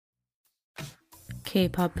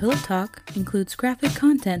K-pop Pillow Talk includes graphic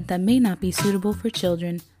content that may not be suitable for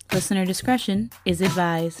children. Listener discretion is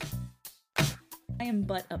advised. I am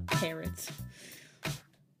but a parrot.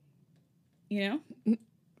 You know?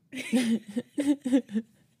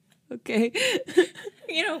 Okay.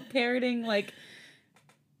 You know, parroting, like,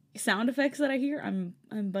 sound effects that I hear, I'm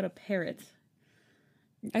but a parrot.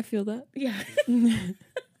 I feel that. Yeah.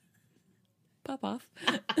 Pop off.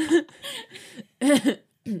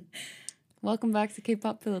 Welcome back to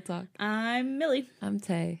K-pop Pillow Talk. I'm Millie. I'm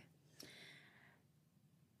Tay.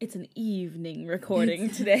 It's an evening recording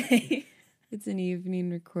today. It's an evening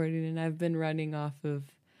recording, and I've been running off of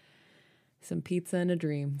some pizza and a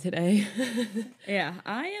dream today. Yeah,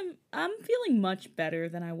 I'm feeling much better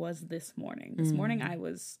than I was this morning. This morning I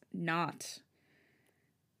was not.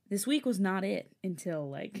 This week was not it until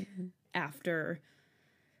like after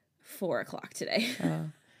 4:00 today.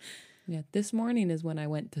 Yeah, this morning is when I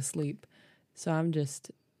went to sleep. So I'm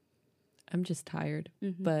just tired.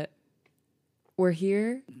 But we're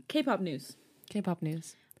here. K-pop news. K-pop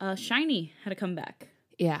news. SHINee had a comeback.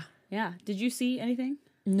 Yeah. Yeah. Did you see anything?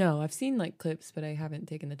 No, I've seen like clips, but I haven't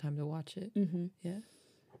taken the time to watch it. Yeah.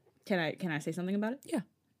 Can I say something about it? Yeah.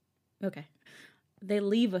 Okay. They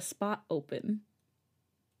leave a spot open.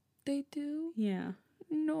 They do? Yeah.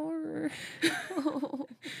 No.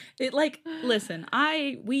 It listen,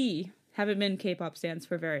 we haven't been K-pop stans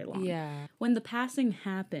for very long. Yeah. When the passing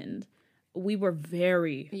happened, we were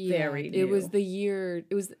very new. It was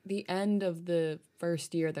the end of the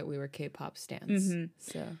first year that we were K-pop stans.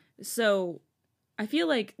 So I feel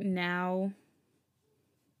like now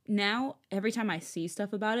every time I see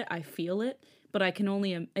stuff about it, I feel it, but I can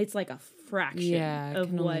only, it's like a fraction I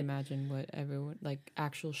can only imagine what everyone, like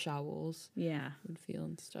actual Shawols would feel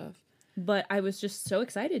and stuff. But I was just so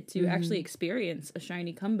excited to actually experience a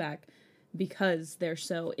SHINee comeback because they're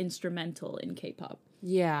so instrumental in K-pop.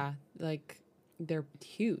 Yeah, like they're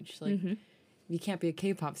huge. Like you can't be a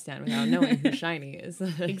K-pop stan without knowing who SHINee is.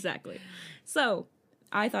 Exactly. So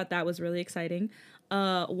I thought that was really exciting.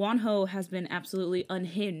 Wonho has been absolutely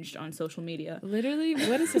unhinged on social media. Literally,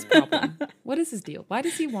 what is his problem? What is his deal? Why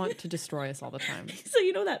does he want to destroy us all the time? So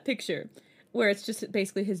you know that picture where it's just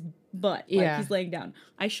basically his butt, like he's laying down.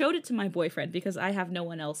 I showed it to my boyfriend because I have no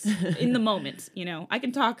one else in the moment, you know. I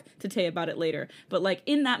can talk to Tay about it later, but like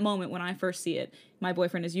in that moment when I first see it, my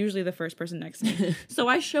boyfriend is usually the first person next to me. So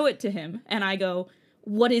I show it to him and I go,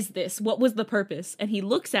 "What is this? What was the purpose?" And he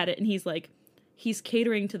looks at it and he's like, "He's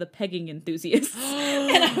catering to the pegging enthusiasts."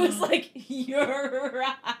 And I was like, "You're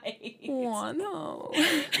right." Wano.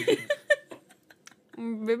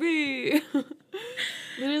 Baby.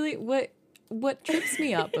 Literally, what trips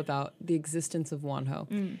me up about the existence of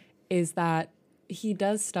Wonho is that he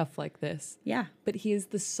does stuff like this. Yeah. But he is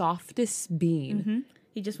the softest being.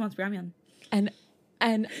 He just wants ramyeon. And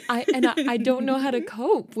I don't know how to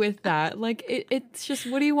cope with that. Like it's just,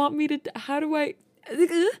 what do you want me to how do I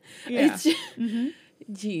It's just,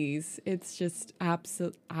 geez, it's just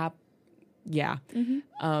absolute yeah.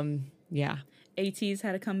 Yeah. ATEEZ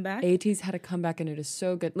had a comeback. ATEEZ had a comeback and it is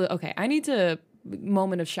so good. Okay, I need to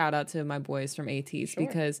moment of shout out to my boys from ATEEZ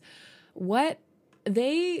because what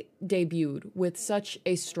they debuted with such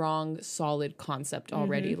a strong, solid concept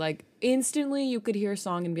already. Like instantly you could hear a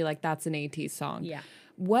song and be like, that's an ATEEZ song. Yeah.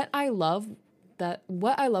 What I love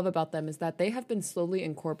about them is that they have been slowly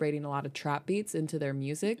incorporating a lot of trap beats into their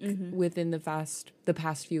music within the past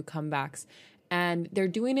few comebacks. And they're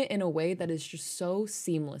doing it in a way that is just so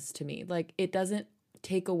seamless to me. Like it doesn't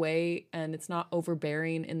take away and it's not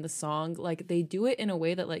overbearing in the song. Like they do it in a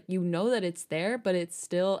way that like you know that it's there, but it's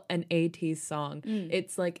still an ATEEZ song.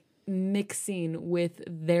 It's like mixing with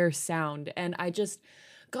their sound. And I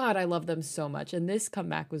love them so much. And this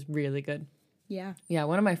comeback was really good. Yeah. Yeah,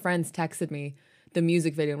 one of my friends texted me the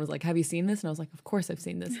music video and was like, "Have you seen this?" And I was like, "Of course I've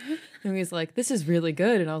seen this." And he was like, "This is really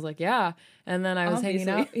good." And I was like, "Yeah." And then I was hanging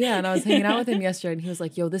out. Yeah, and I was hanging out with him yesterday and he was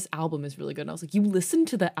like, "Yo, this album is really good." And I was like, "You listened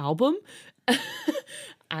to the album?"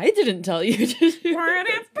 I didn't tell you to.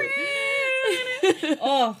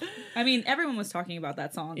 Oh, I mean, everyone was talking about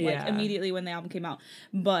that song like immediately when the album came out.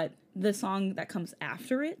 But the song that comes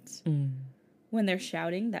after it, when they're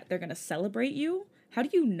shouting that they're going to celebrate you, how do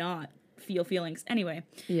you not feel feelings? Anyway,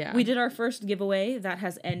 we did our first giveaway that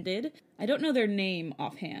has ended. I don't know their name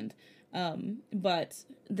offhand, but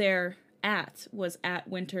their was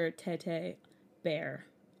 @wintertetebear_,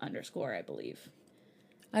 I believe.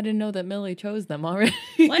 I didn't know that Millie chose them already.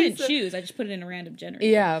 Well, I didn't choose. I just put it in a random generator.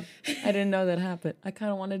 Yeah, I didn't know that happened. I kind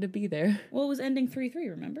of wanted to be there. Well, it was ending 3-3,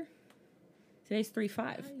 remember? Today's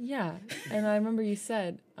 3-5. Yeah, and I remember you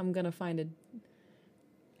said, "I'm going to find a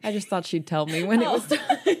I just thought she'd tell me when it was time.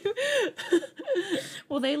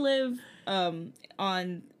 Well, they live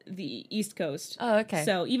on the East Coast. Oh, okay.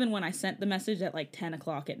 So even when I sent the message at like 10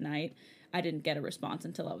 o'clock at night, I didn't get a response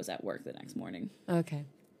until I was at work the next morning. Okay.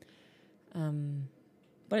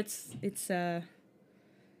 But it's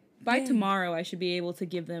by tomorrow I should be able to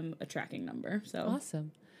give them a tracking number. So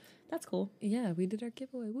awesome. That's cool. Yeah, we did our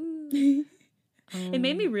giveaway. Woo. It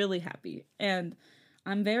made me really happy, and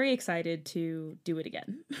I'm very excited to do it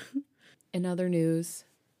again. In other news,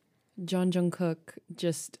 John Jungkook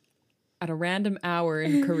just at a random hour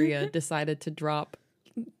in Korea decided to drop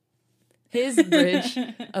his bridge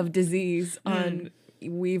of Disease on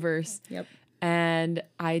Weverse. Yep. And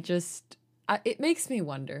it makes me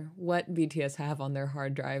wonder what BTS have on their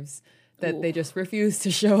hard drives that they just refuse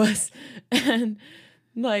to show us. And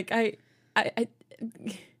like I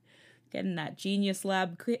getting that Genius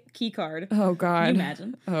Lab key card. Oh God. Can you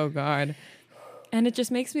imagine? Oh God. And it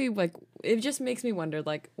just makes me wonder,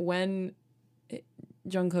 like, when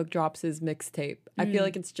Jungkook drops his mixtape, I feel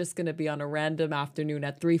like it's just going to be on a random afternoon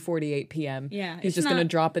at 3:48 p.m. Yeah. He's just going to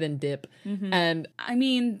drop it and dip. Mm-hmm. And I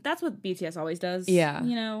mean, that's what BTS always does. Yeah.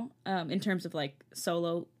 You know, in terms of like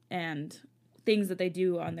solo and things that they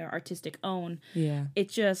do on their artistic own. Yeah.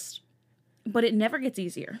 But it never gets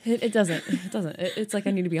easier. It doesn't. It's like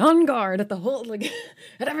I need to be on guard at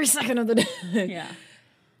every second of the day. Yeah.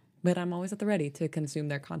 But I'm always at the ready to consume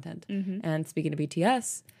their content. Mm-hmm. And speaking of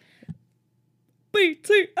BTS.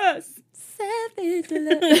 BTS! Savage.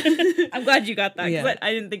 I'm glad you got that, because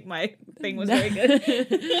I didn't think my thing was very good.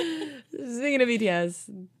 Speaking of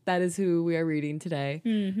BTS, that is who we are reading today.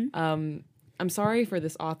 Mm-hmm. I'm sorry for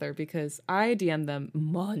this author, because I DM'd them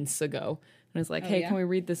months ago. And I was like, hey, can we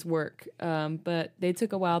read this work? But they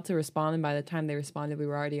took a while to respond, and by the time they responded, we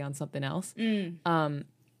were already on something else.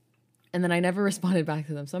 And then I never responded back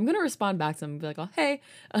to them. So I'm going to respond back to them and be like, oh, hey.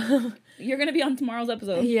 You're going to be on tomorrow's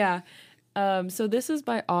episode. Yeah. So this is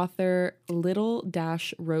by author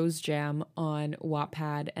Little-Rose Jam on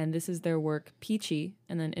Wattpad. And this is their work, Peachy,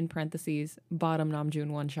 and then in parentheses, Bottom Namjoon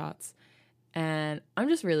one-shots. And I'm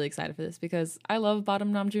just really excited for this, because I love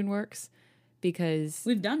Bottom Namjoon works. Because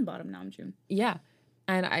we've done Bottom Namjoon. Yeah.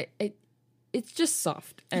 And it's just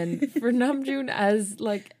soft. And for Namjoon,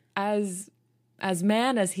 as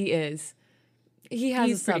man as he is, he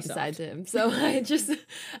has a soft side to him. So I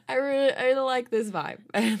really like this vibe.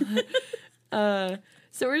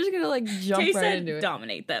 So we're just gonna jump right into it.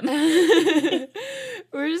 Dominate them.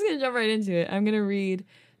 We're just gonna jump right into it. I'm gonna read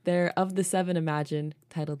their Of the Seven Imagine,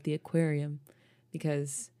 titled The Aquarium,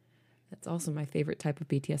 because that's also my favorite type of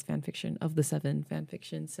BTS fanfiction, Of the Seven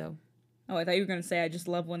fanfiction. So, I thought you were gonna say I just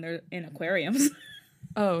love when they're in aquariums.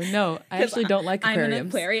 Oh no, I actually don't like aquariums. I'm an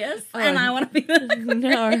Aquarius, and I want to be an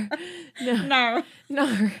Aquarius.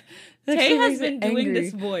 No. Tay has been doing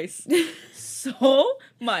this voice so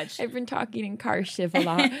much. I've been talking in cursive a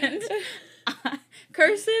lot.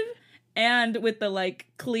 Cursive, and with the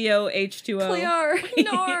Cleo H2O. Cleo,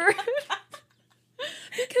 no.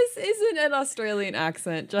 Because isn't an Australian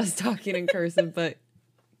accent just talking in cursive, but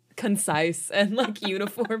concise and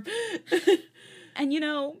uniform? And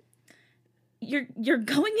you're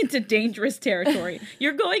going into dangerous territory.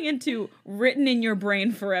 You're going into written in your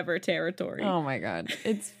brain forever territory. Oh my God.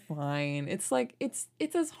 It's fine. It's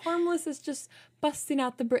it's as harmless as just busting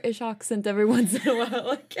out the British accent every once in a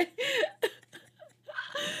while.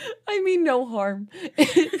 I mean, no harm.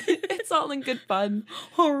 It's all in good fun.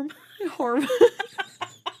 Harm.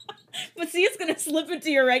 But see, it's going to slip into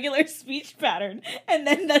your regular speech pattern. And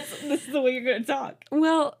then this is the way you're going to talk.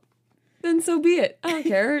 Well, then so be it. I don't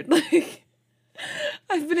care.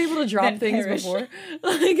 I've been able to drop things before.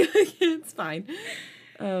 It's fine.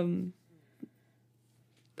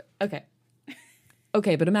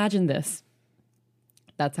 Okay, but imagine this.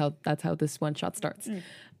 That's how this one shot starts.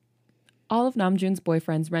 All of Namjoon's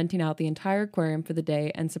boyfriends renting out the entire aquarium for the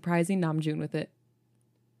day and surprising Namjoon with it.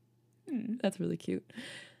 That's really cute.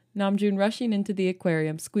 Namjoon rushing into the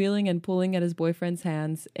aquarium, squealing and pulling at his boyfriend's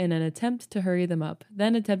hands in an attempt to hurry them up,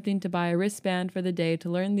 then attempting to buy a wristband for the day to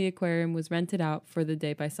learn the aquarium was rented out for the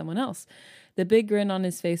day by someone else. The big grin on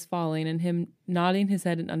his face falling and him nodding his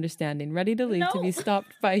head in understanding, ready to leave to be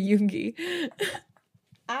stopped by Yoongi.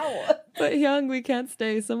 Ow. But Hyung, we can't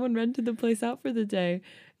stay. Someone rented the place out for the day.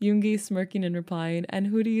 Yoongi smirking and replying, and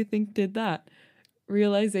who do you think did that?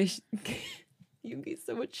 Realization... Yoongi's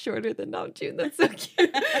so much shorter than Namjoon. That's so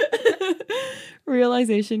cute.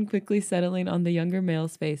 Realization quickly settling on the younger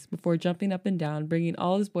male's face before jumping up and down, bringing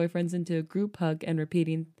all his boyfriends into a group hug and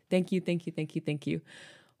repeating, thank you, thank you, thank you, thank you.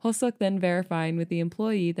 Hosuk then verifying with the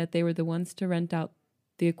employee that they were the ones to rent out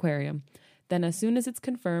the aquarium. Then as soon as it's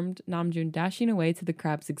confirmed, Namjoon dashing away to the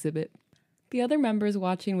crabs exhibit. The other members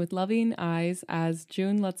watching with loving eyes as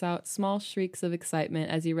Joon lets out small shrieks of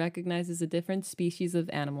excitement as he recognizes a different species of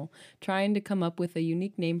animal, trying to come up with a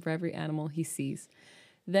unique name for every animal he sees.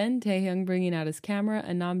 Then Taehyung bringing out his camera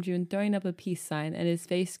and Namjoon throwing up a peace sign and his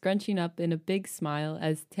face scrunching up in a big smile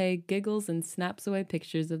as Tae giggles and snaps away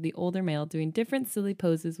pictures of the older male doing different silly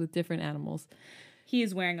poses with different animals. He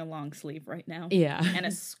is wearing a long sleeve right now. Yeah. And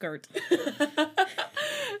a skirt.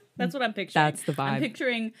 That's what I'm picturing. That's the vibe. I'm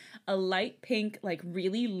picturing a light pink, like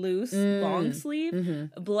really loose long sleeve,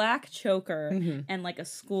 a black choker, and like a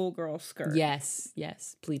schoolgirl skirt. Yes,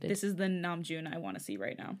 pleated. This is the Namjoon I want to see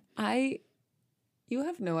right now. You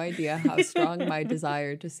have no idea how strong my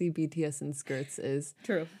desire to see BTS in skirts is.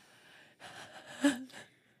 True.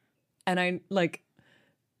 And I, like,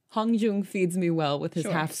 Hongjoong feeds me well with his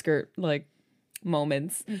half skirt, like,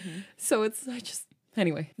 moments. So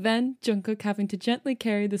anyway. Then Jungkook having to gently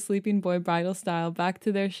carry the sleeping boy bridal style back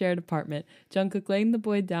to their shared apartment. Jungkook laying the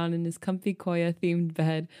boy down in his comfy Koya themed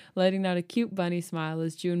bed, letting out a cute bunny smile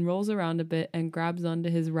as Joon rolls around a bit and grabs onto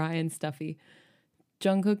his Ryan stuffy.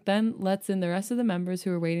 Jungkook then lets in the rest of the members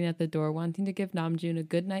who are waiting at the door, wanting to give Namjoon a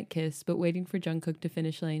goodnight kiss, but waiting for Jungkook to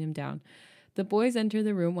finish laying him down. The boys enter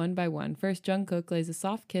the room one by one. First, Jungkook lays a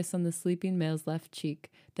soft kiss on the sleeping male's left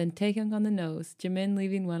cheek, then Taehyung on the nose, Jimin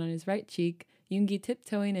leaving one on his right cheek, Yoongi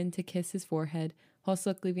tiptoeing in to kiss his forehead,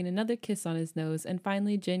 Hoseok leaving another kiss on his nose, and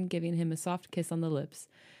finally Jin giving him a soft kiss on the lips.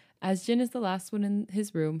 As Jin is the last one in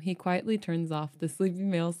his room, he quietly turns off the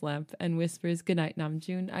sleeping male's lamp and whispers, "Good night,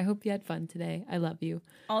 Namjoon. I hope you had fun today. I love you."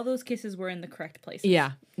 All those kisses were in the correct places.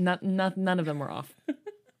 Yeah, none of them were off.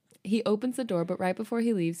 He opens the door, but right before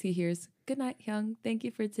he leaves, he hears, "Good night, Hyung. Thank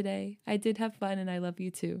you for today. I did have fun and I love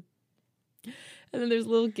you too." And then there's a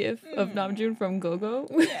little gif of Namjoon from Go-Go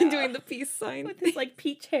doing the peace sign. With his, like,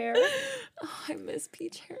 peach hair. Oh, I miss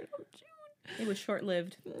peach hair Namjoon. It was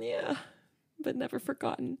short-lived. Yeah, but never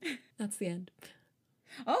forgotten. That's the end.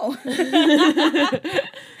 Oh.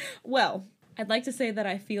 Well, I'd like to say that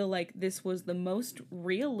I feel like this was the most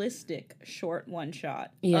realistic short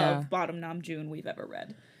one-shot of Bottom Namjoon we've ever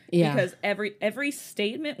read. Yeah. Because every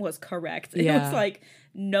statement was correct. It was like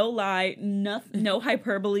no lie, no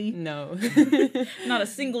hyperbole. No. Not a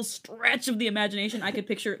single stretch of the imagination. I could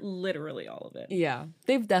picture literally all of it. Yeah.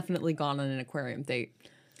 They've definitely gone on an aquarium date.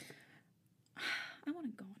 I want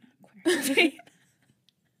to go on an aquarium date.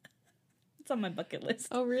 It's on my bucket list.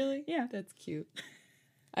 Oh, really? Yeah. That's cute.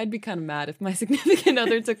 I'd be kind of mad if my significant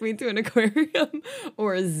other took me to an aquarium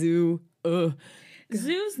or a zoo. Ugh.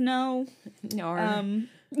 Zoos, no. No.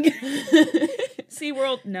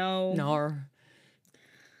 SeaWorld, no. No.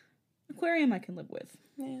 Aquarium I can live with.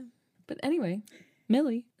 Yeah. But anyway,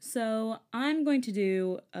 Millie. So I'm going to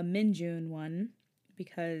do a Minjoon one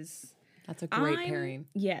because that's a great pairing.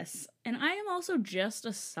 Yes. And I am also just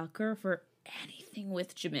a sucker for anything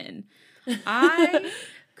with Jimin. I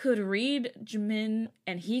could read Jimin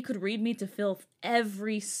and he could read me to filth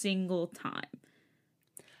every single time.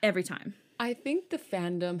 Every time. I think the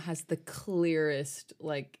fandom has the clearest,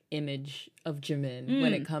 like, image of Jimin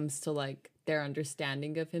when it comes to, like, their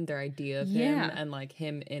understanding of him, their idea of him, and, like,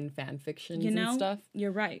 him in fan fictions and stuff.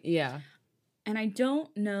 You're right. Yeah. And I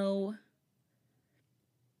don't know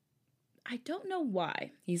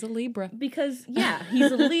why. He's a Libra. Because,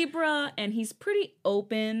 he's a Libra, and he's pretty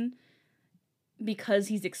open because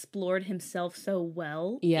he's explored himself so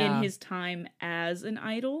well in his time as an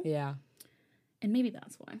idol. Yeah. And maybe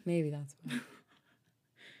that's why.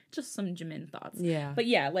 Just some Jimin thoughts. Yeah. But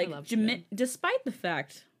yeah, like Jimin, despite the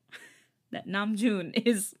fact that Namjoon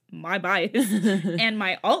is my bias and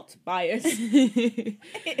my alt bias,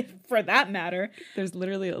 for that matter. There's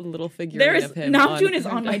literally a little figurine of him. Namjoon is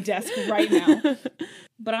on my desk right now.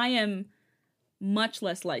 But I am much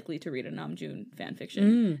less likely to read a Namjoon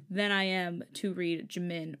fanfiction than I am to read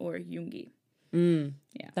Jimin or Yoongi.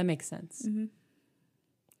 Yeah. That makes sense. Mm-hmm.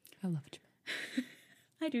 I love Jimin.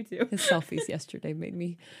 I do too. His selfies yesterday made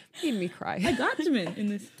me cry. I got Jimin in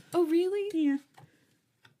this. Oh, really? Yeah.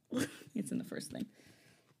 It's in the first thing.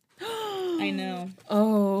 I know.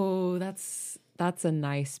 Oh, that's a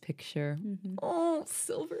nice picture. Mm-hmm. Oh,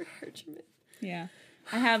 silver hair Jimin. Yeah.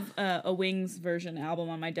 I have a Wings version album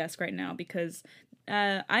on my desk right now because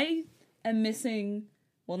I am missing...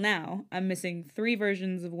 Well, now I'm missing 3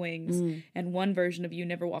 versions of Wings and 1 version of You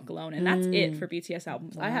Never Walk Alone. And that's it for BTS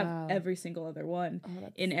albums. Wow. I have every single other one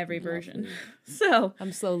in every version. So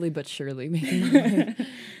I'm slowly but surely making my way.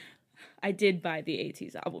 I did buy the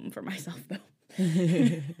ATEEZ album for myself, though.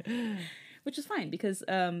 Which is fine because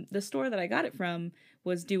the store that I got it from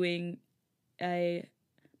was doing a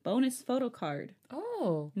bonus photo card.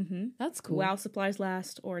 Oh, that's cool. While supplies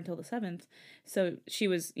last or until the 7th. So she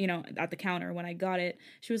was, at the counter when I got it.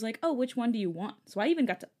 She was like, oh, which one do you want? So I even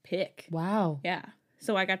got to pick. Wow. Yeah.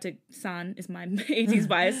 So I got to, San is my 80s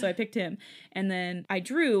bias, so I picked him. And then I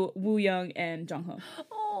drew Woo Young and Jung Ho.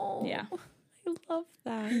 Oh. Yeah. I love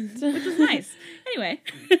that. Which was nice. Anyway,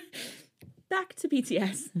 back to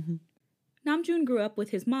BTS. Namjoon grew up with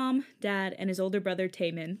his mom, dad, and his older brother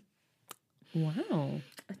Taemin. Wow.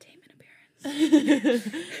 A Taemin appearance.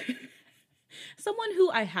 Someone who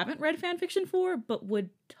I haven't read fanfiction for, but would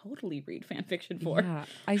totally read fanfiction for. Yeah.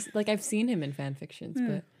 I've seen him in fanfictions,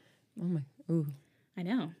 but oh my, ooh. I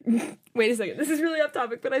know. Wait a second. This is really off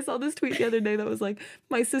topic, but I saw this tweet the other day that was like,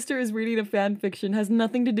 my sister is reading a fan fiction, has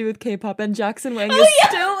nothing to do with K-pop, and Jackson Wang is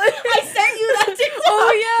still... I sent you that TikTok!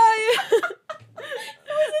 Oh, yeah. It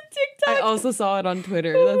was a TikTok. I also saw it on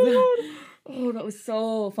Twitter. Oh, that was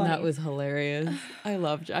so funny. That was hilarious. I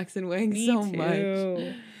love Jackson Wang so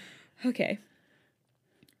much. Okay.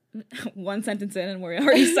 One sentence in and we're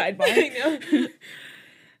already sidebarring.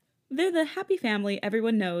 They're the happy family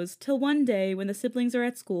everyone knows, till one day when the siblings are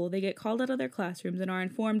at school, they get called out of their classrooms and are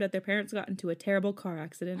informed that their parents got into a terrible car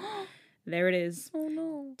accident. There it is. Oh,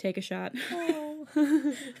 no. Take a shot. Oh.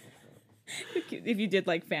 If you did,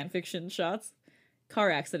 like, fan fiction shots, car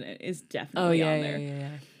accident is definitely on there. Yeah.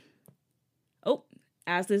 Oh,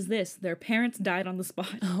 as is this. Their parents died on the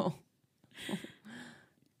spot. Oh.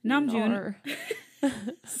 Namjoon...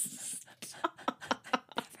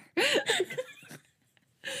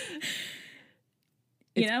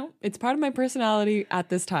 It's part of my personality at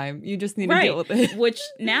this time. You just need to deal with it. Which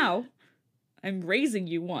now I'm raising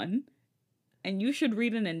you one, and you should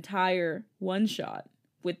read an entire one shot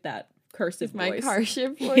with that cursive my voice.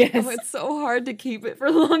 cursive voice. Yes. Oh, it's so hard to keep it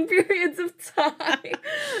for long periods of time.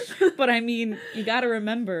 But I mean, you got to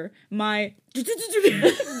remember my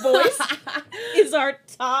voice is our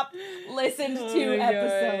top listened to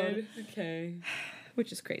episode. God. Okay.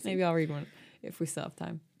 Which is crazy. Maybe I'll read one if we still have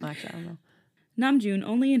time. Actually, I don't know. Namjoon,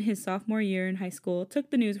 only in his sophomore year in high school, took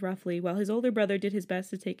the news roughly, while his older brother did his best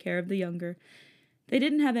to take care of the younger. They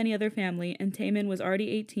didn't have any other family, and Taemin was already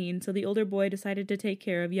 18, so the older boy decided to take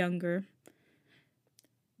care of younger.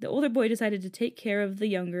 The older boy decided to take care of the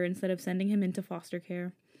younger instead of sending him into foster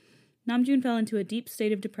care. Namjoon fell into a deep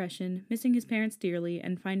state of depression, missing his parents dearly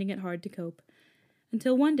and finding it hard to cope.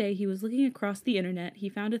 Until one day he was looking across the internet, he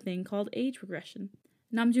found a thing called age regression.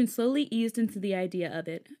 Namjoon slowly eased into the idea of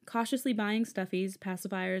it, cautiously buying stuffies,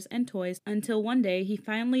 pacifiers, and toys, until one day he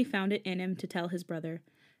finally found it in him to tell his brother.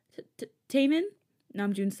 Taemin?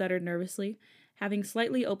 Namjoon stuttered nervously, having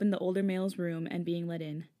slightly opened the older male's room and being let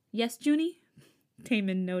in. Yes, Joonie?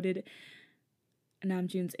 Taemin noted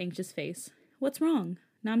Namjoon's anxious face. What's wrong?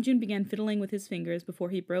 Namjoon began fiddling with his fingers before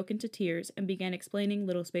he broke into tears and began explaining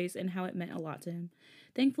Little Space and how it meant a lot to him.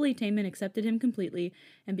 Thankfully, Taemin accepted him completely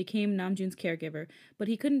and became Namjoon's caregiver, but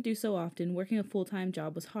he couldn't do so often. Working a full-time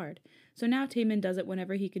job was hard. So now Taemin does it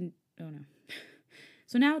whenever he can... Oh, no.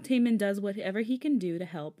 So now Taemin does whatever he can do to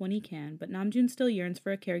help when he can, but Namjoon still yearns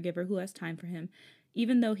for a caregiver who has time for him.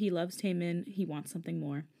 Even though he loves Taemin, he wants something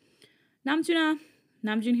more. Namjoon!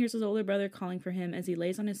 Namjoon hears his older brother calling for him as he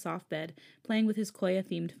lays on his soft bed, playing with his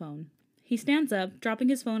Koya-themed phone. He stands up, dropping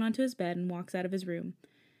his phone onto his bed, and walks out of his room.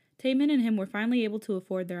 Taemin and him were finally able to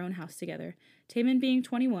afford their own house together. Taemin being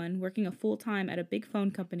 21, working a full-time at a big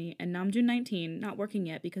phone company, and Namjoon 19, not working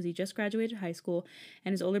yet because he just graduated high school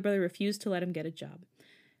and his older brother refused to let him get a job.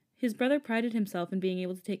 His brother prided himself in being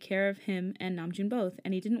able to take care of him and Namjoon both,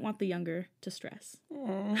 and he didn't want the younger to stress.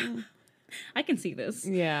 I can see this.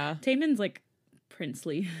 Yeah. Taemin's like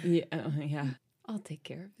princely. Yeah. I'll take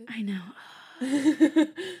care of it. I know.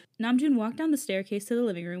 Namjoon walked down the staircase to the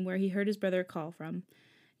living room where he heard his brother call from.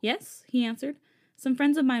 Yes, he answered. Some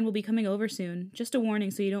friends of mine will be coming over soon. Just a warning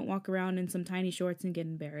so you don't walk around in some tiny shorts and get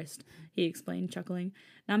embarrassed, he explained, chuckling.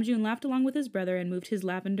 Namjoon laughed along with his brother and moved his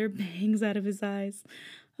lavender bangs out of his eyes.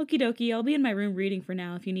 Okie dokie, I'll be in my room reading for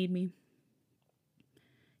now if you need me.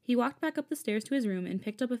 He walked back up the stairs to his room and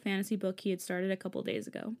picked up a fantasy book he had started a couple days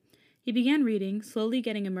ago. He began reading, slowly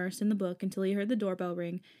getting immersed in the book until he heard the doorbell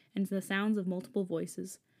ring and the sounds of multiple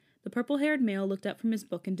voices. The purple-haired male looked up from his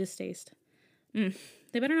book in distaste.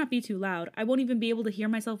 They better not be too loud. I won't even be able to hear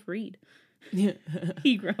myself read.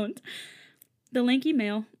 He groaned. The lanky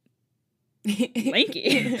male...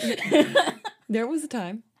 Lanky? There was a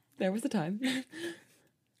time.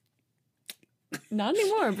 Not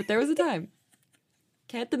anymore, but there was a time.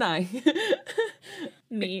 Can't deny.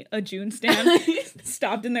 Me, a Joon stan,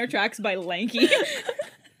 stopped in their tracks by lanky.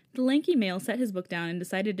 The lanky male set his book down and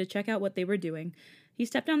decided to check out what they were doing. He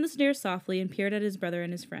stepped down the stairs softly and peered at his brother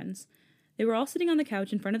and his friends. They were all sitting on the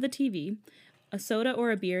couch in front of the TV, a soda or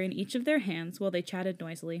a beer in each of their hands while they chatted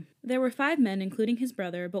noisily. There were 5 men, including his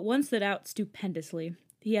brother, but one stood out stupendously.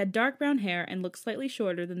 He had dark brown hair and looked slightly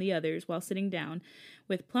shorter than the others while sitting down,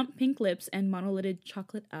 with plump pink lips and monolithic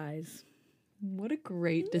chocolate eyes. What a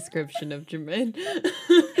great description of Jimin.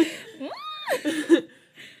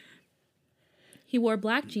 He wore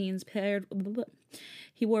black jeans paired with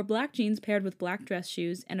black dress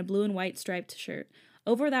shoes and a blue and white striped shirt.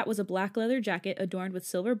 Over that was a black leather jacket adorned with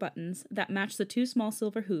silver buttons that matched the 2 small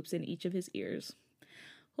silver hoops in each of his ears.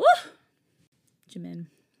 Woo! Jimin.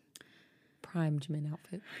 Prime Jimin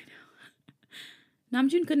outfit. I know.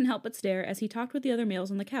 Namjoon couldn't help but stare as he talked with the other males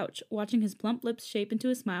on the couch, watching his plump lips shape into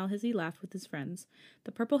a smile as he laughed with his friends.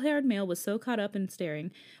 The purple-haired male was so caught up in staring,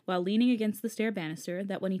 while leaning against the stair banister,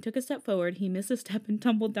 that when he took a step forward, he missed a step and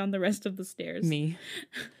tumbled down the rest of the stairs. Me.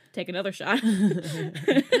 Take another shot.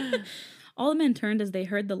 All the men turned as they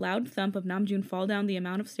heard the loud thump of Namjoon fall down the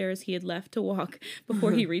amount of stairs he had left to walk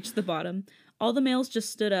before he reached the bottom. All the males just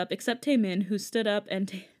stood up, except Taemin, who stood up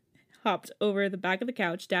and hopped over the back of the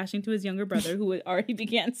couch, dashing to his younger brother, who already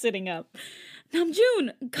began sitting up.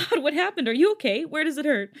 Namjoon! God, what happened? Are you okay? Where does it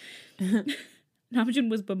hurt? Namjoon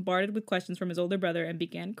was bombarded with questions from his older brother and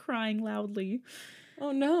began crying loudly.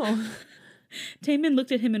 Oh no. Taemin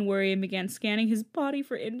looked at him in worry and began scanning his body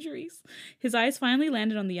for injuries. His eyes finally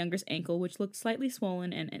landed on the younger's ankle, which looked slightly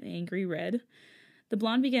swollen and an angry red. The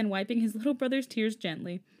blonde began wiping his little brother's tears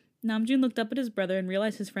gently. Namjoon looked up at his brother and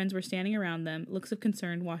realized his friends were standing around them, looks of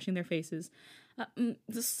concern washing their faces.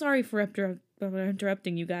 Sorry for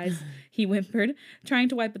interrupting you guys, he whimpered, trying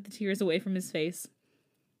to wipe the tears away from his face.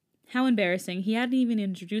 How embarrassing. He hadn't even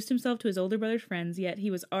introduced himself to his older brother's friends, yet he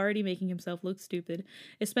was already making himself look stupid,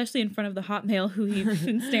 especially in front of the hot male who he'd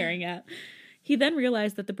been staring at. He then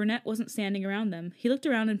realized that the brunette wasn't standing around them. He looked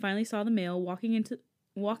around and finally saw the male walking into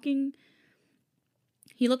the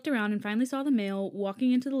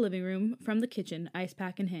living room from the kitchen, ice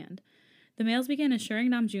pack in hand. The males began assuring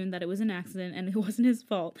Namjoon that it was an accident and it wasn't his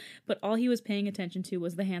fault, but all he was paying attention to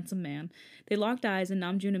was the handsome man. They locked eyes and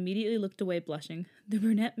Namjoon immediately looked away, blushing. The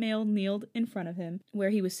brunette male kneeled in front of him, where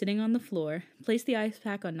he was sitting on the floor, placed the ice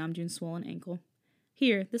pack on Namjoon's swollen ankle.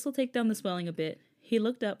 Here, this'll take down the swelling a bit. He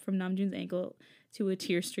looked up from Namjoon's ankle to a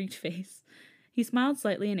tear-streaked face. He smiled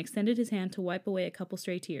slightly and extended his hand to wipe away a couple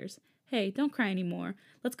stray tears. Hey, don't cry anymore.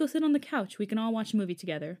 Let's go sit on the couch. We can all watch a movie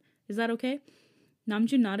together. Is that okay?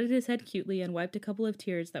 Namjoon nodded his head cutely and wiped a couple of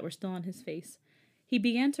tears that were still on his face. He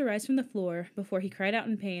began to rise from the floor before he cried out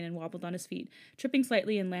in pain and wobbled on his feet, tripping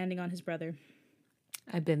slightly and landing on his brother.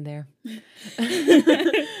 I've been there.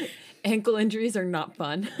 Ankle injuries are not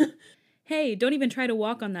fun. Hey, don't even try to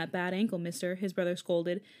walk on that bad ankle, mister, his brother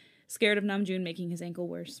scolded, scared of Namjoon making his ankle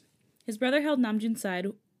worse. His brother held Namjoon's side,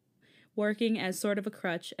 working as sort of a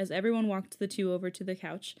crutch as everyone walked the two over to the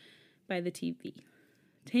couch by the TV.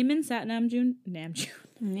 Taemin sat Namjoon.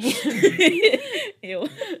 Ew.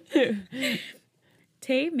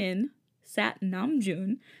 Taemin sat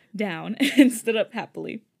Namjoon down and stood up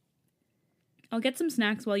happily. I'll get some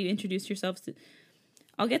snacks while you all introduce yourselves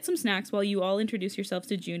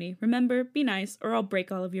to Joonie. Remember, be nice, or I'll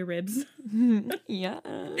break all of your ribs. Yeah.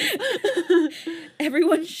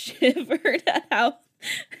 Everyone shivered at how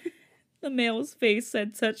the male's face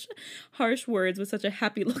said such harsh words with such a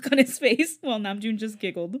happy look on his face, while Namjoon just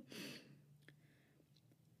giggled.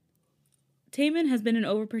 Taemin has been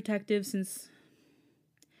overprotective since...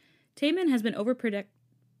 You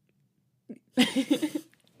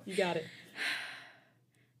got it.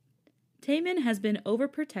 Taemin has been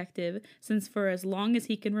overprotective since for as long as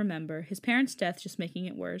he can remember, his parents' death just making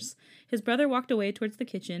it worse. His brother walked away towards the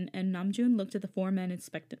kitchen, and Namjoon looked at the 4 men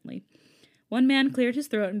expectantly. One man cleared his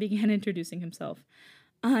throat and began introducing himself.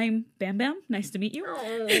 I'm Bam Bam, nice to meet you.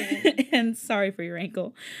 And sorry for your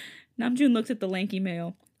ankle. Namjoon looked at the lanky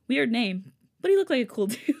male. Weird name, but he looked like a cool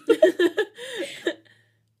dude.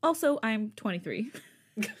 Also, I'm 23.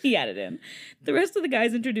 He added in. The rest of the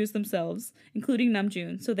guys introduced themselves, including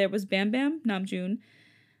Namjoon. So there was Bam Bam, Namjoon.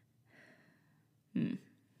 Do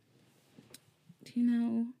you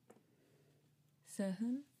know?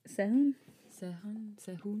 Sehun? Sehun? Sehun.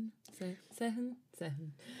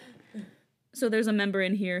 So there's a member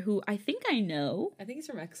in here who I think I know. I think he's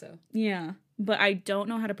from EXO. Yeah, but I don't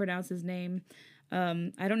know how to pronounce his name.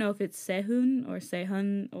 I don't know if it's Sehun or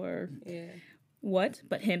Sehun or what,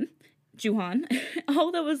 but him. Joohan.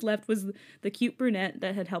 All that was left was the cute brunette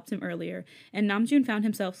that had helped him earlier, and Namjoon found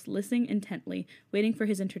himself listening intently, waiting for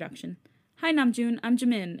his introduction. Hi, Namjoon, I'm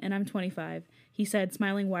Jimin, and I'm 25, he said,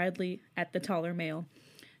 smiling widely at the taller male.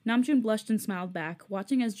 Namjoon blushed and smiled back,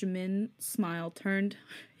 watching as Jimin's smile turned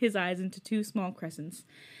his eyes into two small crescents.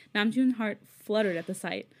 Namjoon's heart fluttered at the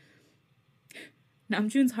sight.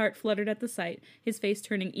 His face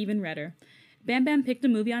turning even redder. Bam Bam picked a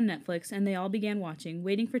movie on Netflix, and they all began watching,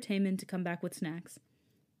 waiting for Taemin to come back with snacks.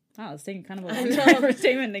 Wow, it's taking kind of a long time for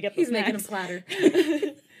Taemin to get the snacks. He's making a platter.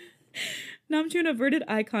 Namjoon averted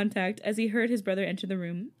eye contact as he heard his brother enter the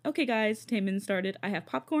room. Okay, guys, Taemin started. I have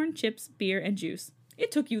popcorn, chips, beer, and juice.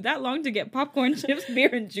 It took you that long to get popcorn, chips,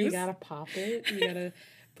 beer, and juice. You gotta pop it. You gotta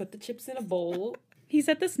put the chips in a bowl. He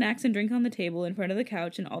set the snacks and drink on the table in front of the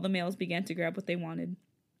couch, and all the males began to grab what they wanted.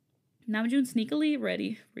 Namjoon sneakily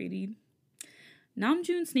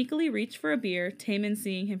reached for a beer, Taemin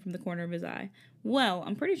seeing him from the corner of his eye. Well,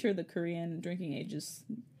 I'm pretty sure the Korean drinking age is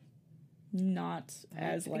not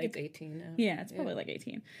as I think it's 18 now. Yeah, it's probably like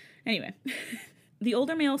 18. Anyway. The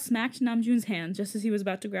older male smacked Namjoon's hand just as he was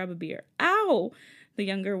about to grab a beer. Ow! The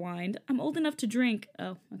younger whined. I'm old enough to drink.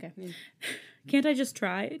 Oh, okay. Can't I just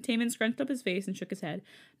try? Taemin scrunched up his face and shook his head.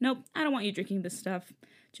 Nope, I don't want you drinking this stuff.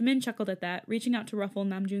 Jimin chuckled at that, reaching out to ruffle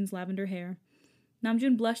Namjoon's lavender hair.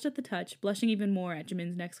 Namjoon blushed at the touch, blushing even more at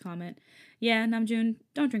Jimin's next comment. Yeah, Namjoon,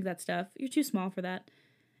 don't drink that stuff. You're too small for that.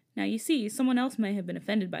 Now, you see, someone else may have been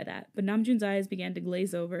offended by that, but Namjoon's eyes began to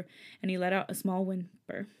glaze over, and he let out a small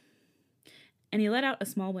whimper.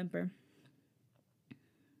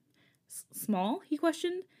 Small? He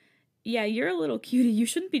questioned. Yeah, you're a little cutie. You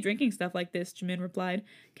shouldn't be drinking stuff like this, Jimin replied,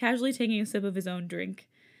 casually taking a sip of his own drink.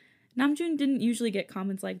 Namjoon didn't usually get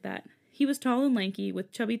comments like that. He was tall and lanky,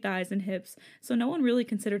 with chubby thighs and hips, so no one really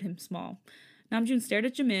considered him small. Namjoon stared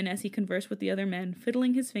at Jimin as he conversed with the other men,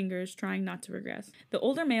 fiddling his fingers, trying not to regress. The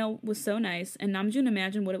older male was so nice, and Namjoon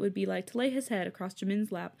imagined what it would be like to lay his head across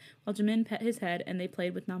Jimin's lap while Jimin pet his head and they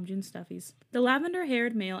played with Namjoon's stuffies. The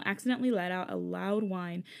lavender-haired male accidentally let out a loud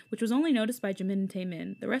whine, which was only noticed by Jimin and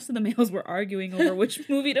Taemin. The rest of the males were arguing over which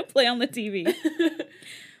movie to play on the TV.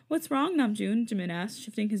 What's wrong, Namjoon? Jimin asked,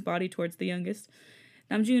 shifting his body towards the youngest.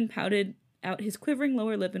 Namjoon pouted out his quivering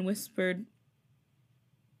lower lip and whispered,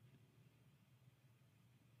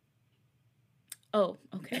 oh,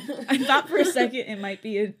 okay. I thought for a second it might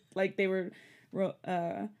be like they were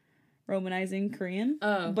romanizing Korean,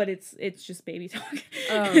 but it's just baby talk.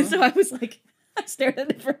 And so I was like, I stared at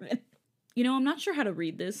it for a minute. You know, I'm not sure how to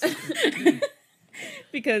read this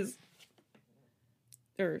because,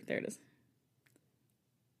 there it is.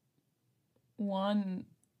 One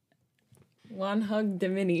hug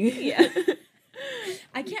Dimini. Yeah.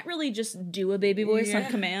 I can't really just do a baby voice on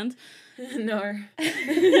command. No.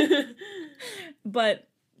 But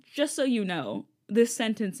just so you know, this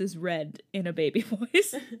sentence is read in a baby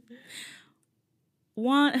voice.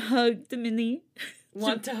 Want hug Dimini.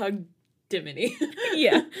 Want to hug Dimini.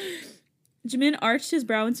 Yeah. Jimin arched his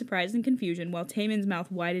brow in surprise and confusion while Taemin's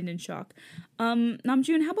mouth widened in shock.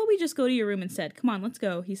 Namjoon, how about we just go to your room instead? Come on, let's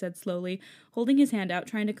go, he said slowly, holding his hand out,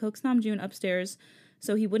 trying to coax Namjoon upstairs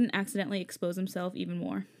so he wouldn't accidentally expose himself even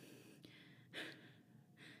more.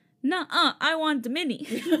 Nuh-uh, I want Dimini.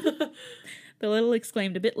 The little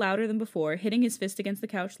exclaimed a bit louder than before, hitting his fist against the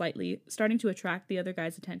couch lightly, starting to attract the other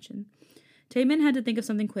guy's attention. Taemin had to think of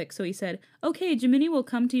something quick, so he said, Okay, Jiminy will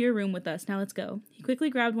come to your room with us. Now let's go. He quickly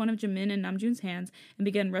grabbed one of Jimin and Namjoon's hands and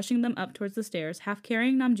began rushing them up towards the stairs, half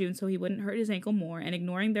carrying Namjoon so he wouldn't hurt his ankle more and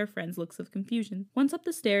ignoring their friends' looks of confusion. Once up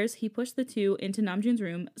the stairs, he pushed the two into Namjoon's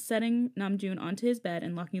room, setting Namjoon onto his bed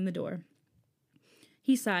and locking the door.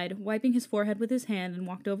 He sighed, wiping his forehead with his hand, and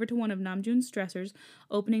walked over to one of Namjoon's dressers,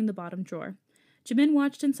 opening the bottom drawer. Jimin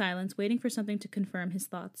watched in silence, waiting for something to confirm his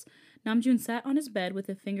thoughts. Namjoon sat on his bed with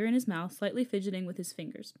a finger in his mouth, slightly fidgeting with his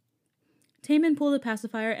fingers. Taemin pulled a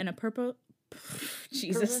pacifier and a purple...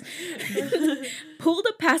 Jesus. Pulled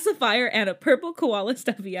a pacifier and a purple koala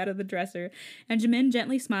stuffy out of the dresser, and Jimin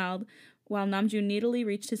gently smiled while Namjoon needily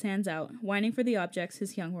reached his hands out, whining for the objects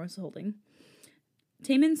his young was holding.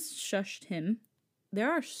 Taemin shushed him. There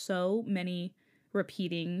are so many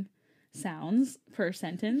repeating sounds per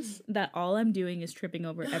sentence that all I'm doing is tripping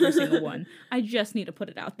over every single one. I just need to put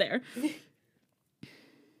it out there.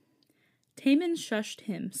 Taemin shushed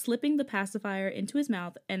him, slipping the pacifier into his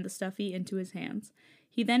mouth and the stuffy into his hands.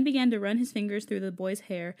 He then began to run his fingers through the boy's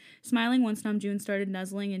hair, smiling once Namjoon started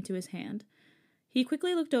nuzzling into his hand. He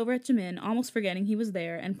quickly looked over at Jimin, almost forgetting he was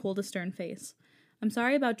there, and pulled a stern face. I'm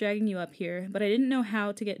sorry about dragging you up here, but I didn't know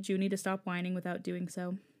how to get Joonie to stop whining without doing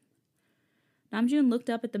so. Namjoon looked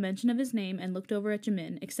up at the mention of his name and looked over at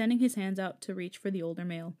Jimin, extending his hands out to reach for the older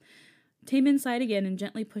male. Taemin sighed again and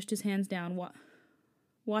gently pushed his hands down,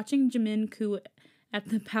 watching Jimin coo at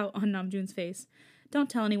the pout on Namjoon's face. Don't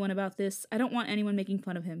tell anyone about this. I don't want anyone making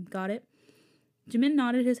fun of him. Got it? Jimin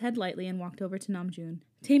nodded his head lightly and walked over to Namjoon.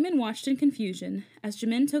 Taemin watched in confusion as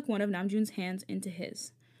Jimin took one of Namjoon's hands into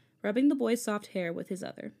his, rubbing the boy's soft hair with his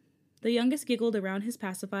other. The youngest giggled around his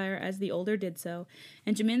pacifier as the older did so,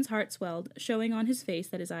 and Jimin's heart swelled, showing on his face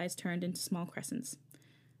that his eyes turned into small crescents.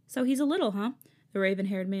 "So he's a little, huh?" the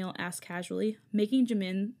raven-haired male asked casually, making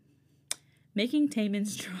Taemin's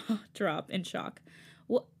jaw drop in shock.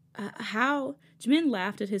 How? Jimin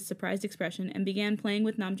laughed at his surprised expression and began playing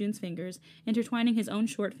with Namjoon's fingers, intertwining his own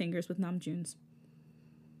short fingers with Namjoon's.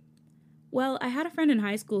 "Well, I had a friend in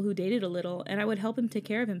high school who dated a little, and I would help him take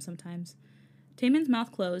care of him sometimes." Taemin's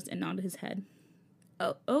mouth closed and nodded his head.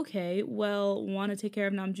 "Oh, okay, well, want to take care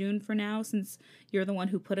of Namjoon for now, since you're the one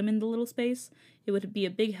who put him in the little space? It would be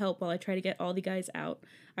a big help while I try to get all the guys out.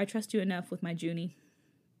 I trust you enough with my Joonie."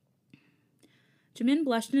 Jimin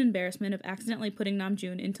blushed in embarrassment of accidentally putting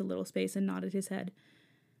Namjoon into little space and nodded his head.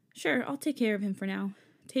 "Sure, I'll take care of him for now."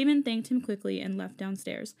 Taemin thanked him quickly and left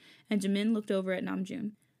downstairs, and Jimin looked over at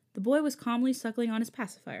Namjoon. The boy was calmly suckling on his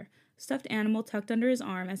pacifier, stuffed animal tucked under his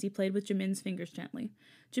arm as he played with Jimin's fingers gently.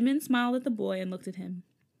 Jimin smiled at the boy and looked at him.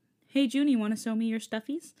 "Hey, Joonie, want to show me your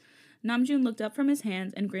stuffies?" Namjoon looked up from his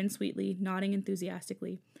hands and grinned sweetly, nodding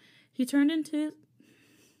enthusiastically. He turned to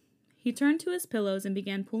his pillows and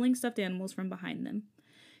began pulling stuffed animals from behind them.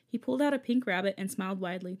 He pulled out a pink rabbit and smiled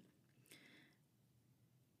widely.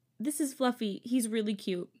 "This is Fluffy. He's really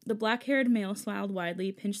cute." The black-haired male smiled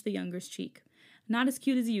widely, pinched the younger's cheek. "Not as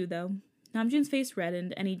cute as you, though." Namjoon's face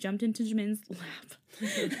reddened, and he jumped into Jimin's lap.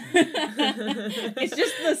 It's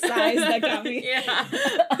just the size that got me. Yeah.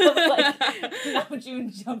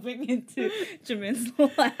 Namjoon jumping into Jimin's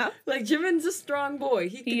lap. Like, Jimin's a strong boy.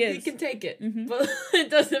 He can take it. Mm-hmm. But it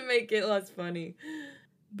doesn't make it less funny.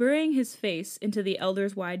 Burying his face into the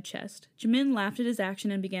elder's wide chest, Jimin laughed at his action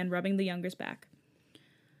and began rubbing the younger's back.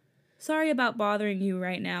 "Sorry about bothering you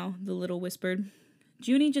right now," the little whispered.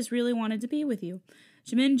 "Joonie just really wanted to be with you."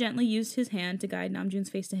 Jimin gently used his hand to guide Namjoon's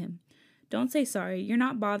face to him. "Don't say sorry. You're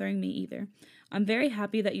not bothering me either. I'm very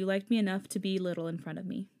happy that you liked me enough to be little in front of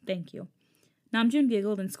me. Thank you." Namjoon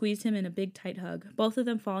giggled and squeezed him in a big tight hug, both of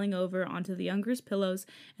them falling over onto the younger's pillows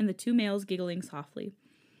and the two males giggling softly.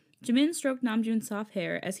 Jimin stroked Namjoon's soft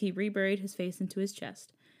hair as he reburied his face into his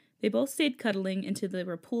chest. They both stayed cuddling until they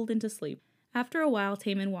were pulled into sleep. After a while,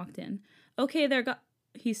 Taemin walked in. "Okay,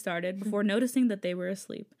 he started, before noticing that they were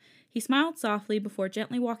asleep. He smiled softly before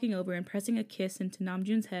gently walking over and pressing a kiss into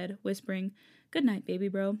Namjoon's head, whispering, "Good night, baby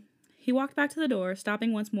bro." He walked back to the door,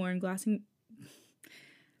 stopping once more and glancing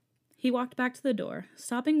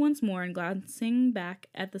back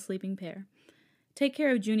at the sleeping pair. "Take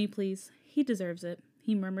care of Joonie, please. He deserves it,"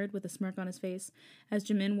 he murmured with a smirk on his face, as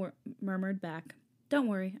Jimin murmured back, "Don't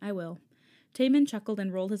worry, I will." Taemin chuckled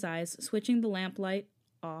and rolled his eyes, switching the lamplight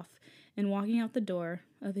off and walking out the door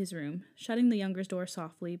of his room, shutting the younger's door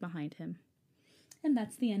softly behind him. And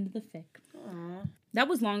that's the end of the fic. Aww. That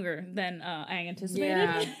was longer than I anticipated.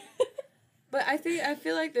 Yeah. But I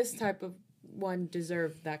feel like this type of one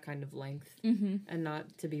deserved that kind of length and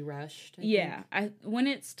not to be rushed. I think. When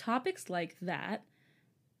it's topics like that,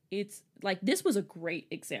 it's like this was a great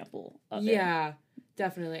example of it. Yeah,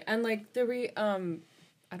 definitely. And like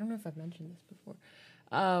I don't know if I've mentioned this before.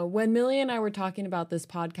 When Millie and I were talking about this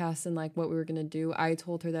podcast and like what we were going to do, I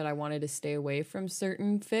told her that I wanted to stay away from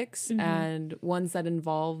certain fics and ones that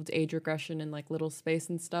involved age regression and like little space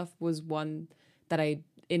and stuff was one that I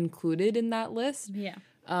included in that list. Yeah.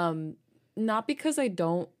 Not because I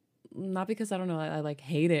don't know, I like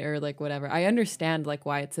hate it or like whatever. I understand like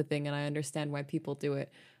why it's a thing and I understand why people do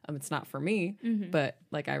it. It's not for me, but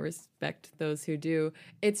like I respect those who do.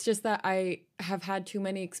 It's just that I have had too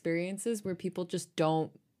many experiences where people just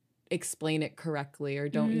don't explain it correctly or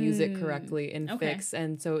don't use it correctly in fics.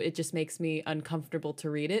 And so it just makes me uncomfortable to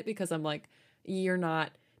read it because I'm like,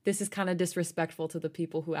 this is kind of disrespectful to the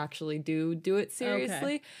people who actually do it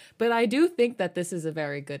seriously. Okay. But I do think that this is a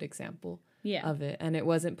very good example of it. And it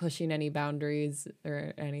wasn't pushing any boundaries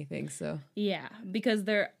or anything. So yeah, because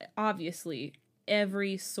they're obviously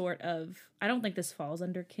every sort of, I don't think this falls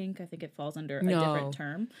under kink. I think it falls under a different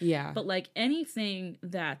term. Yeah. But like anything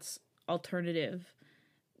that's alternative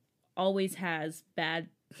always has bad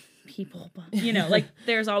people. You know, like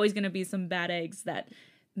there's always going to be some bad eggs that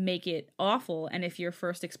make it awful. And if your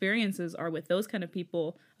first experiences are with those kind of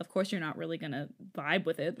people, of course you're not really going to vibe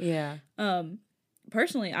with it. Yeah.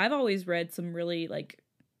 Personally, I've always read some really like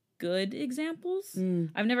good examples.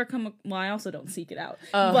 I've never I also don't seek it out.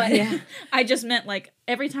 But I just meant like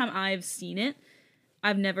every time I've seen it,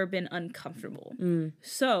 I've never been uncomfortable.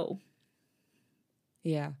 So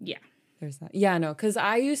yeah. There's that. Yeah, no, because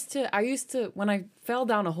I used to, when I fell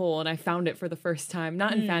down a hole and I found it for the first time,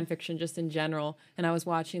 not in fan fiction, just in general, and I was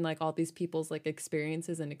watching like all these people's like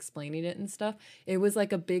experiences and explaining it and stuff, it was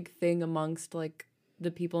like a big thing amongst like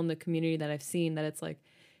the people in the community that I've seen, that it's like,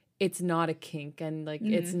 it's not a kink, and like,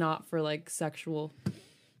 it's not for like sexual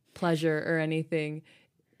pleasure or anything.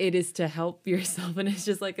 It is to help yourself, and it's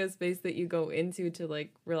just like a space that you go into to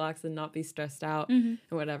like relax and not be stressed out and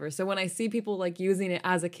whatever. So when I see people like using it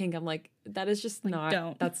as a kink, I'm like, that is just like,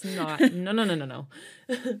 not, that's not, no.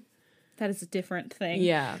 That is a different thing.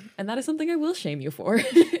 Yeah. And that is something I will shame you for.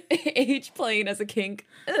 Age playing as a kink.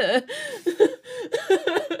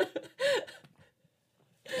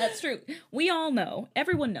 That's true. We all know.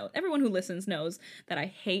 Everyone knows. Everyone who listens knows that I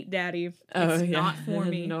hate daddy. It's not for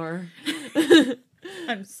me. Nor.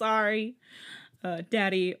 I'm sorry.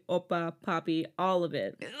 Daddy, oppa, poppy, all of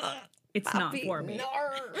it. It's poppy, not for me.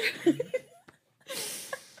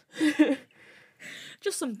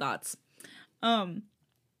 Just some thoughts. On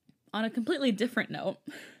a completely different note,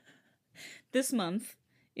 this month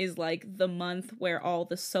is like the month where all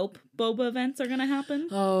the soap boba events are gonna happen.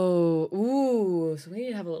 Oh, ooh. So we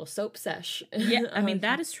need to have a little soap sesh. Yeah, I mean,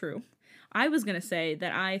 that is true. I was gonna say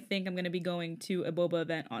that I think I'm gonna be going to a boba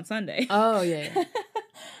event on Sunday. Oh, yeah.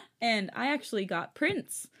 And I actually got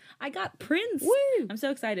prints. I got prints. Woo! I'm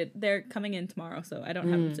so excited. They're coming in tomorrow, so I don't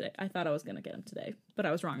have them today. I thought I was going to get them today, but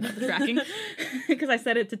I was wrong about the tracking. Because I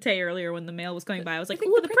said it to Tay earlier when the mail was coming by. I was like,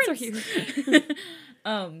 ooh, the prints are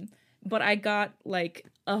here. But I got like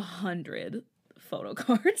 100 photo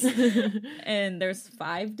cards. And there's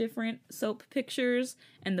 5 different soap pictures,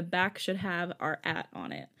 and the back should have our @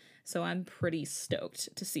 on it. So I'm pretty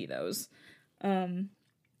stoked to see those.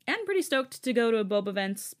 And pretty stoked to go to a boba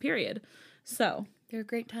events, period. So they're a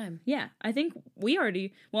great time. Yeah, I think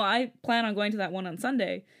I plan on going to that one on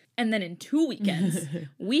Sunday, and then in 2 weekends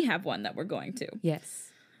we have one that we're going to.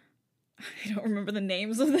 Yes. I don't remember the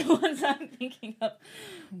names of the ones I'm thinking of.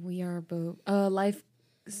 We are both Life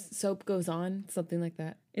Soap Goes On, something like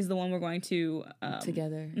that. Is the one we're going to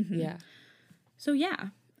together. Yeah. So yeah.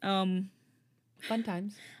 Fun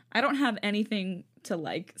times. I don't have anything to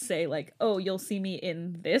like say like, oh, you'll see me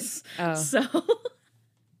in this. Oh. So,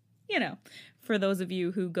 for those of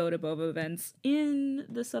you who go to boba events in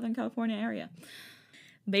the Southern California area,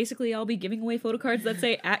 basically I'll be giving away photo cards that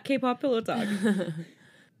say @K-pop Pillow Talk.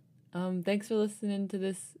 Thanks for listening to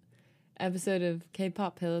this episode of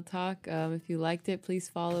K-pop Pillow Talk. If you liked it, please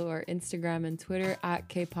follow our Instagram and Twitter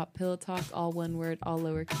 @K-pop Pillow Talk, all one word, all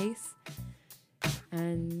lowercase.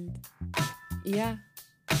 And yeah.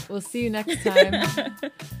 We'll see you next time.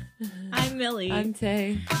 I'm Millie. I'm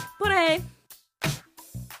Tay. Bye.